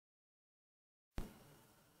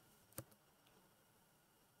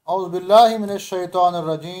औज़ुबिल्लाहि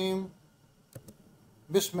मिनश्शैतानिर्रजीम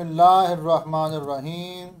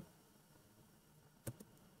बिस्मिल्लाहिर्रहमानिर्रहीम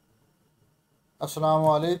अस्सलामु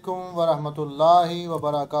अलैकुम वरहमतुल्लाहि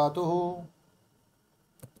वबरकातुहू।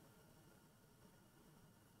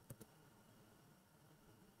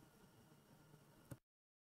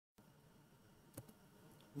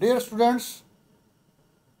 Dear students,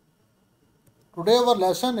 today our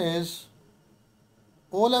lesson is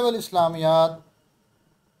O-level Islamiyat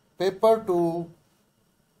paper 2,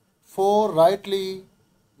 4 rightly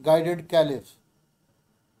guided Caliphs.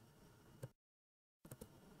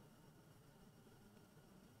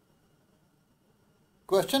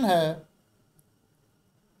 Question है,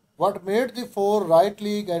 what made the 4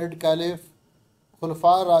 rightly guided Caliph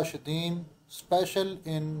Khulafa Rashidin special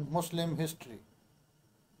in Muslim history?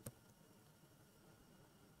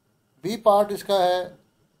 B part इसका है,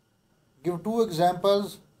 give 2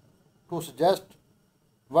 examples to suggest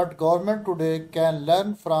what government today can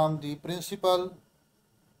learn from the principle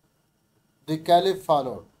the Caliph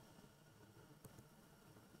followed.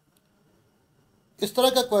 इस तरह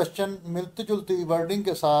का question मिलती जुलती wording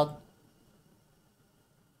के साथ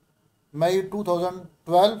मई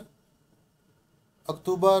 2012,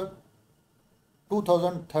 अक्टूबर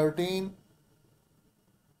 2013,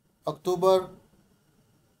 अक्टूबर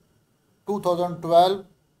 2012,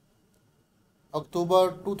 अक्टूबर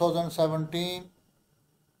 2017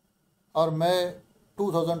 और मई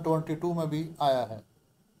 2022 में भी आया है।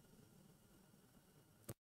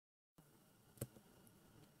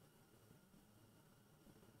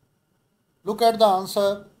 Look at the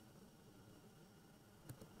answer.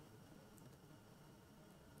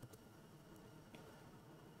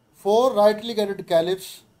 Four rightly guided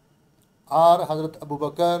caliphs are Hazrat Abu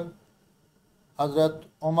Bakr, Hazrat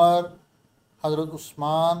Umar, Hazrat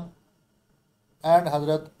Usman and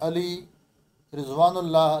Hazrat Ali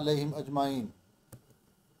Rizwanullah alayhim ajmain.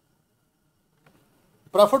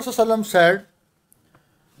 Prophet ﷺ said,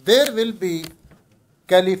 there will be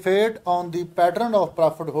caliphate on the pattern of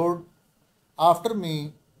prophethood after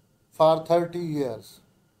me for 30 years.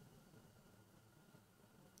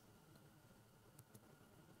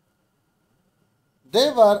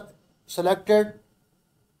 They were selected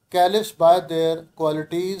caliphs by their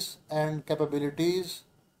qualities and capabilities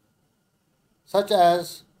such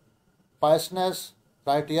as piousness,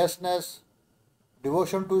 righteousness,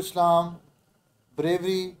 devotion to Islam,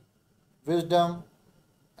 bravery, wisdom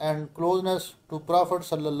and closeness to Prophet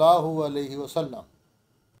sallallahu alaihi wasallam.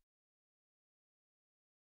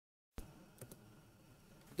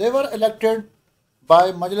 They were elected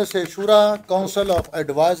by Majlis-e-Shura, Council of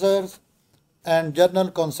Advisors and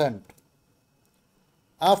general consent.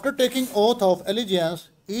 After taking oath of allegiance,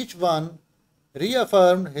 each one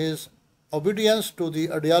reaffirmed his obedience to the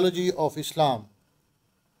ideology of Islam.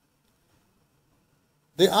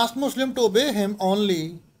 They asked Muslims to obey him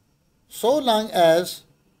only so long as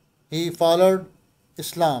he followed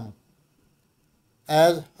Islam,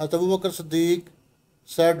 as Hazrat Abu Bakr Siddiq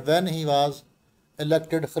said when he was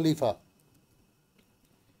elected Khalifa.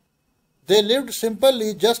 They lived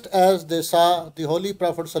simply just as they saw the Holy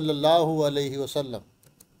Prophet sallallahu alaihi wasallam.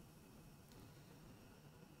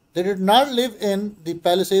 They did not live in the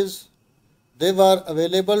palaces. They were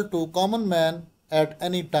available to common men at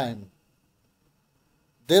any time.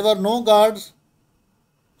 There were no guards,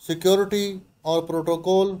 security or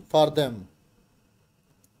protocol for them.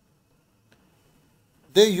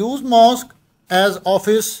 They used mosque as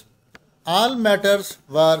office. All matters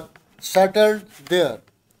were settled there,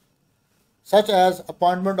 such as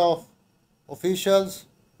appointment of officials,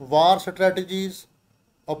 war strategies,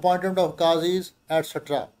 appointment of qazis,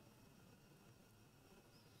 etc.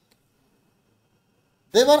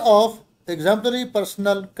 They were of exemplary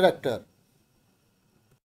personal character.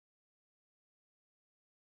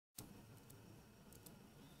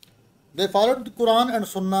 They followed the Quran and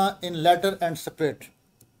Sunnah in letter and spirit.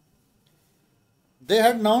 They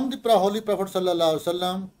had known the Holy Prophet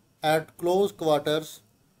ﷺ at close quarters,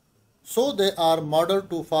 so they are model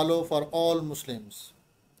to follow for all Muslims.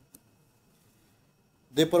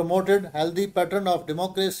 They promoted healthy pattern of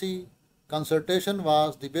democracy. Consultation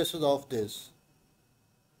was the basis of this.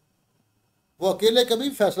 वो अकेले कभी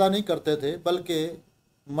फैसला नहीं करते थे, बल्कि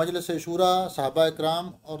मजलिस-ए-शूरा,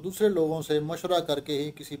 सहाबा-ए-किराम और दूसरे लोगों से मशवरा करके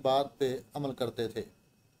ही किसी बात पे अमल करते थे।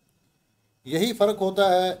 यही फ़र्क होता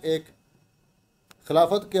है एक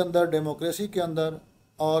खिलाफत के अंदर, डेमोक्रेसी के अंदर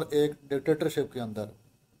और एक डिक्टेटरशिप के अंदर।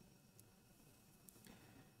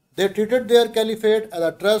 They treated their caliphate as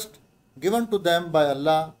a trust given to them by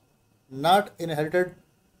Allah, not inherited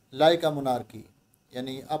like a monarchy.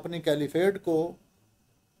 यानी अपनी कैलिफेट को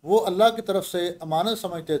वो अल्लाह की तरफ से अमानत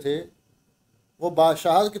समझते थे, वो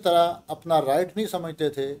बादशाहत की तरह अपना राइट नहीं समझते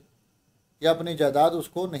थे या अपनी जायदाद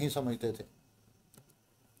उसको नहीं समझते थे।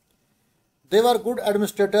 दे were good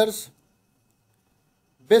administrators.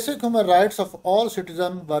 Basic human rights of all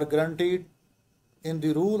citizen were guaranteed in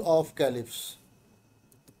the rule of caliphs.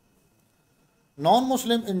 Non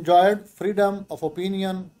Muslim enjoyed freedom of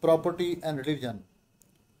opinion, property and religion.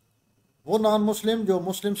 वो नॉन मुस्लिम जो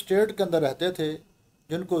मुस्लिम स्टेट के अंदर रहते थे,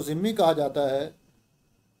 जिनको ज़िम्मी कहा जाता है,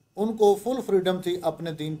 उनको फुल फ्रीडम थी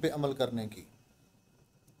अपने दीन पे अमल करने की।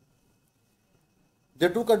 दे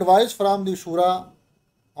टूक एडवाइस फ्राम द शूरा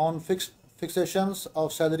on फिक्सेशंस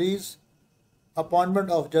of salaries, appointment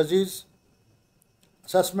of जजेस,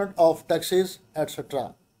 assessment of taxes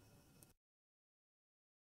etcetera.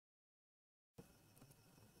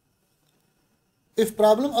 If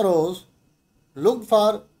problem arose, looked for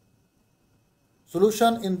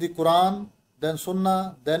solution in the Quran, then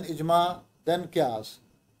Sunnah, then Ijma, then Qiyas।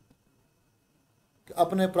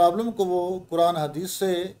 अपने प्रॉब्लम को वो कुरान हदीस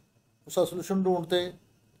से उसका सलूशन ढूंढते।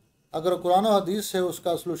 अगर कुरान और हदीस से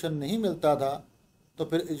उसका सलूशन नहीं मिलता था तो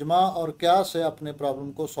फिर इजमा और क़यास से अपने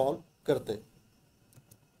प्रॉब्लम को सॉल्व करते।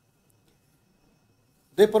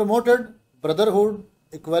 दे promoted brotherhood,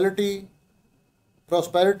 equality,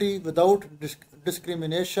 prosperity without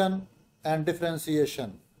discrimination and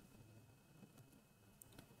differentiation।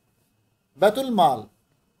 Betul माल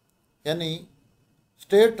यानी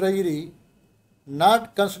state treasury not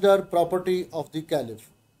consider property of the caliph.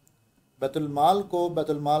 Betul माल को,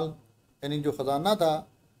 बैतुल माल यानी जो ख़जाना था,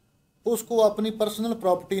 उसको अपनी पर्सनल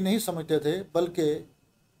प्रॉपर्टी नहीं समझते थे, बल्कि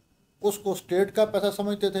उसको स्टेट का पैसा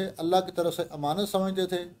समझते थे, अल्लाह की तरफ से अमानत समझते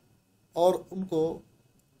थे और उनको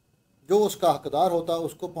जो उसका हकदार होता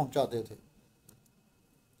उसको पहुंचाते थे।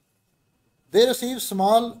 They receive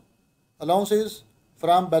small allowances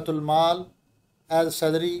from Betul mall as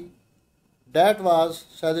salary, that was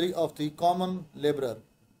salary of the common labourer.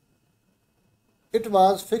 It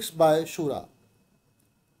was fixed by शूरा।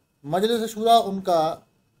 मजलिस शूरा उनका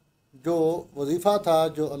जो वजीफ़ा था,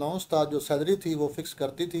 जो अलाउंस था, जो सैलरी थी, वो फिक्स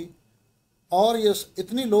करती थी और ये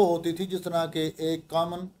इतनी लो होती थी जितना कि एक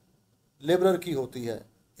कॉमन लेबरर की होती है,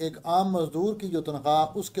 एक आम मजदूर की जो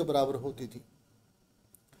तनख्वाह उसके बराबर होती थी।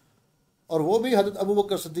 और वो भी हज़रत अबू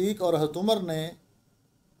बकर सिद्दीक़ और हज़रत उमर ने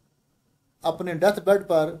अपने डेथ बेड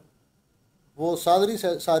पर वो सारी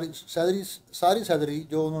सैलरी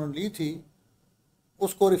जो उन्होंने ली थी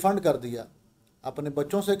उसको रिफ़ंड कर दिया। अपने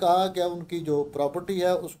बच्चों से कहा कि उनकी जो प्रॉपर्टी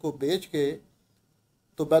है उसको बेच के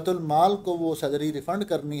तो बैतुल माल को वो सैलरी रिफ़ंड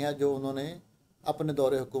करनी है जो उन्होंने अपने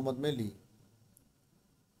दौरे हुकूमत में ली।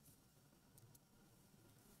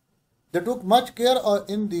 They took much care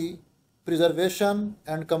in the preservation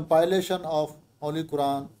and compilation of Holy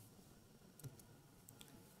Quran.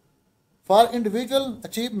 For individual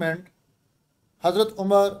achievement, Hazrat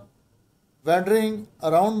Umar wandering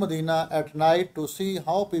around Medina at night to see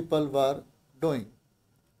how people were doing.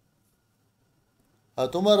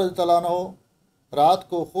 Hazrat Umar रज़ियल्लाहु अन्हु रात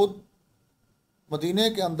को खुद मदीने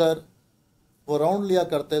के अंदर वो राउंड लिया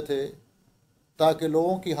करते थे ताकि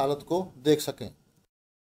लोगों की हालत को देख सकें।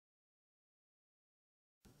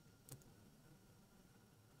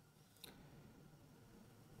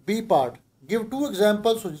 B part. Give two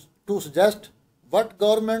examples to suggest what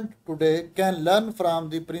government today can learn from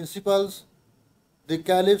the principles the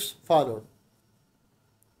Caliphs followed.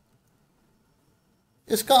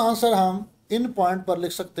 इसका आंसर हम इन पॉइंट पर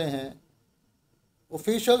लिख सकते हैं।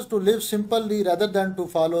 Officials to live simply rather than to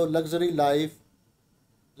follow luxury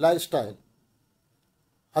lifestyle.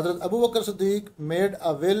 Hazrat Abu Bakr Siddiq made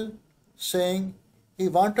a will saying he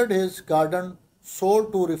wanted his garden sold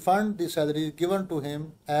to refund the salary given to him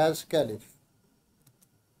as Caliph.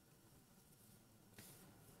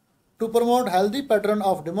 To promote healthy pattern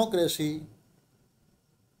of democracy,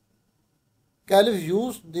 Caliphs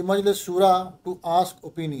used the Majlis Shura to ask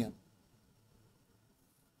opinion.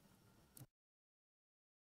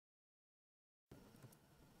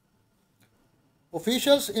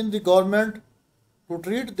 Officials in the government to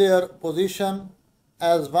treat their position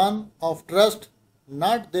as one of trust,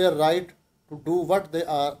 not their right to do what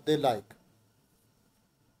they like.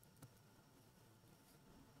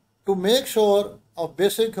 To make sure of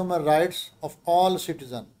basic human rights of all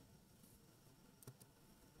citizens.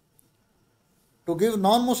 To give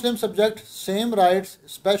non-Muslim subjects same rights,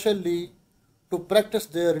 especially to practice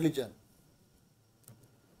their religion.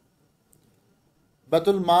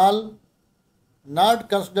 Baitul Mal not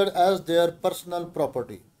considered as their personal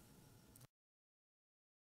property.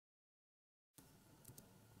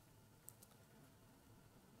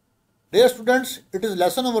 Dear students, it is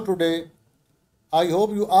lesson over today. I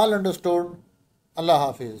hope you all understood अल्लाह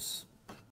हाफिज़।